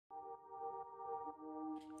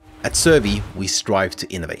At Servi, we strive to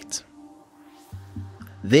innovate.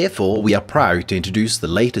 Therefore, we are proud to introduce the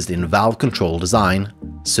latest in valve control design,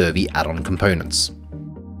 Servi Addon components.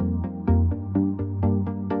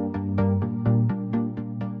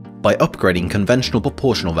 By upgrading conventional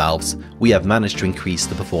proportional valves, we have managed to increase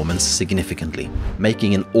the performance significantly,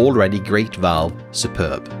 making an already great valve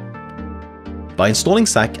superb. By installing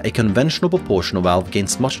SAC, a conventional proportional valve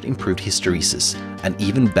gains much improved hysteresis and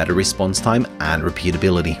even better response time and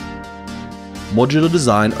repeatability. Modular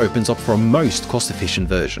design opens up for a most cost-efficient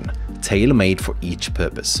version, tailor-made for each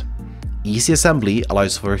purpose. Easy assembly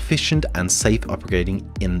allows for efficient and safe upgrading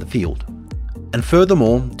in the field. And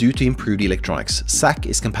furthermore, due to improved electronics, SAC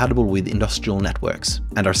is compatible with industrial networks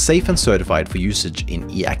and are safe and certified for usage in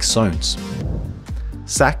EX zones.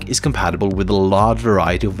 SAC is compatible with a large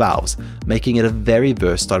variety of valves, making it a very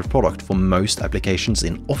versatile product for most applications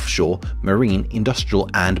in offshore, marine, industrial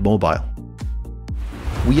and mobile.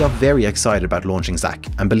 We are very excited about launching SAC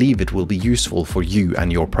and believe it will be useful for you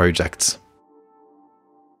and your projects.